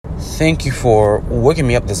Thank you for waking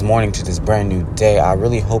me up this morning to this brand new day. I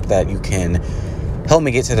really hope that you can help me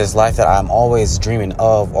get to this life that I'm always dreaming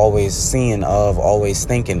of, always seeing of, always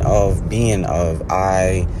thinking of, being of.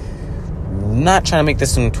 I'm not trying to make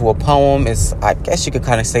this into a poem. I guess you could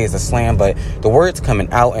kind of say it's a slam, but the words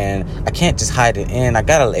coming out and I can't just hide it in. I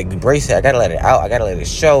gotta embrace it. I gotta let it out. I gotta let it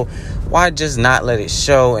show. Why just not let it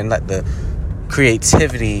show and let the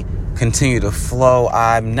creativity continue to flow?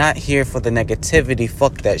 I'm not here for the negativity.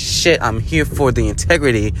 Fuck that shit. I'm here for the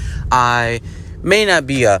integrity. I may not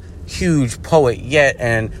be a huge poet yet,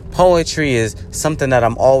 and poetry is something that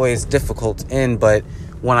I'm always difficult in, but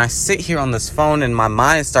when I sit here on this phone and my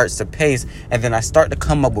mind starts to pace and then I start to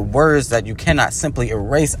come up with words that you cannot simply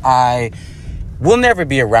erase, I will never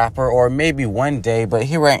be a rapper, or maybe one day, but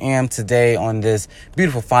here I am today on this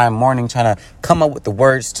beautiful fine morning trying to come up with the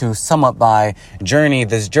words to sum up my journey,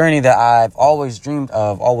 this journey that I've always dreamed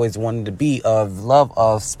of, always wanted to be of, love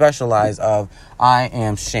of, specialize of. I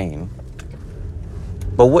am Shane.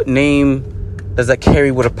 But what name does that carry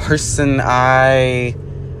with a person? I,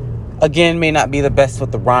 again, may not be the best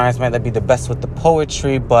with the rhymes, might not be the best with the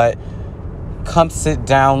poetry, but come sit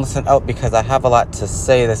down, listen up, because I have a lot to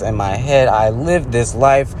say that's in my head. I lived this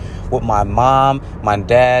life with my mom, my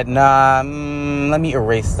dad. Let me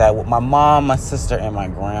erase that. With my mom, my sister, and my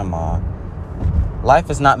grandma.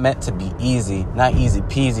 Life is not meant to be easy, not easy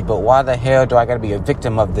peasy, but why the hell do I gotta be a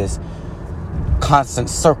victim of this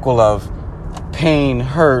constant circle of pain,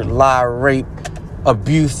 hurt, lie, rape,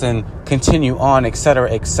 abuse, and continue on,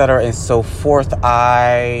 etc., and so forth?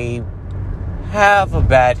 I have a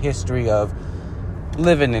bad history of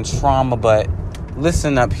living in trauma, but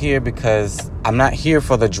listen up here, because I'm not here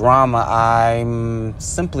for the drama. I'm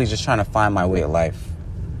simply just trying to find my way of life.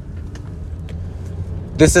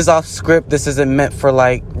 This is off script. This isn't meant for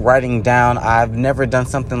writing down. I've never done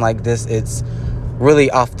something like this. It's really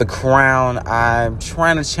off the crown. I'm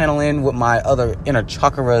trying to channel in with my other inner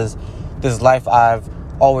chakras. This life I've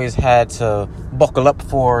always had to buckle up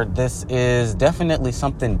for. This is definitely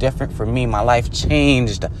something different for me. My life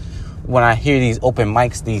changed when I hear these open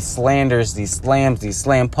mics, these slanders, these slams, these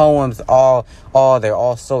slam poems, they're all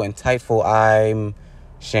so insightful. I'm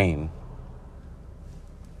Shane.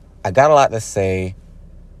 I got a lot to say.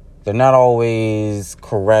 They're not always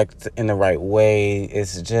correct in the right way.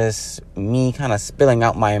 It's just me kind of spilling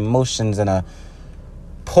out my emotions in a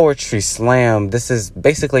poetry slam. This is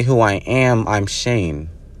basically who I am. I'm Shane.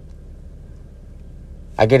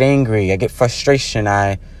 I get angry. I get frustration.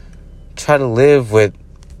 I try to live with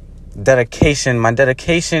dedication. My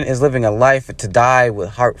dedication is living a life to die with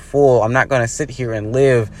heart full. I'm not going to sit here and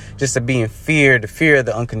live just to be in fear, the fear of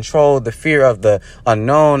the uncontrolled, the fear of the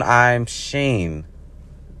unknown. I'm Shane.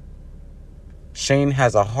 Shane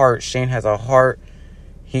has a heart. Shane has a heart.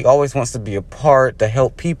 He always wants to be a part, to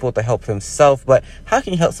help people, to help himself. But how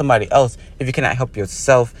can you help somebody else if you cannot help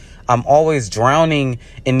yourself? I'm always drowning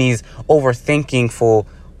in these overthinking.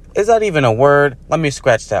 Is that even a word? Let me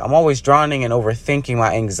scratch that. I'm always drowning in overthinking.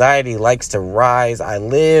 My anxiety likes to rise. I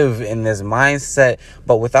live in this mindset,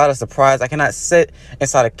 but without a surprise. I cannot sit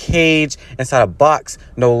inside a cage, inside a box.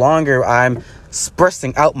 No longer. I'm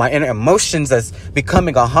expressing out my inner emotions as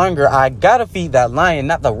becoming a hunger. I gotta feed that lion,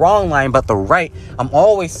 not the wrong lion, but the right. I'm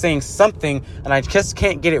always saying something, and I just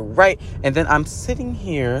can't get it right. And then I'm sitting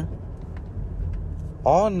here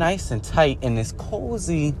all nice and tight in this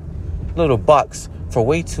cozy little box for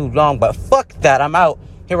way too long, but fuck that. I'm out.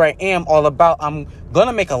 Here I am, all about I'm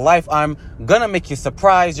gonna make a life. I'm gonna make you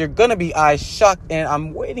surprised. You're gonna be eyes shocked, and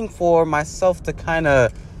I'm waiting for myself to kind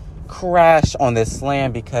of crash on this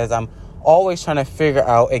slam, because I'm always trying to figure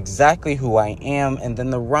out exactly who I am. And then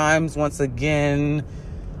the rhymes, once again,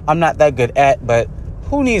 I'm not that good at, but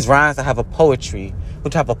who needs rhymes to have a poetry,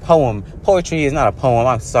 to have a poem? Poetry is not a poem,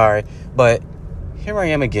 I'm sorry, but here I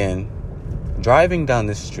am again, driving down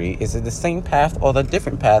the street. Is it the same path or the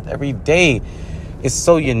different path? Every day is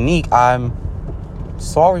so unique. I'm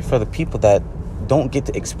sorry for the people that don't get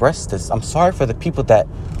to express this. I'm sorry for the people that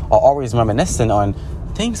are always reminiscing on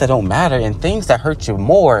things that don't matter and things that hurt you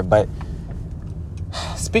more. But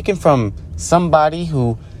speaking from somebody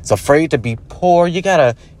who is afraid to be poor, you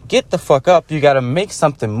gotta get the fuck up. You gotta make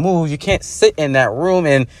something move. You can't sit in that room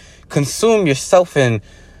and consume yourself in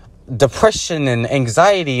depression and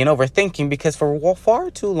anxiety and overthinking, because for far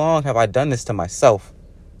too long have I done this to myself.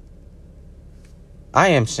 I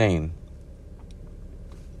am Shane.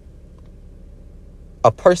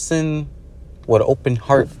 A person with an open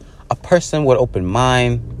heart, a person with an open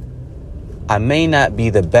mind. I may not be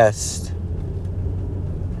the best,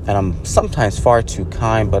 and I'm sometimes far too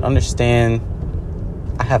kind, but understand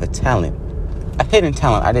I have a talent. A hidden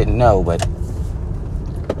talent I didn't know, but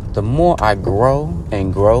the more I grow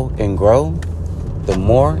and grow and grow, the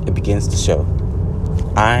more it begins to show.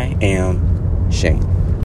 I am Shane.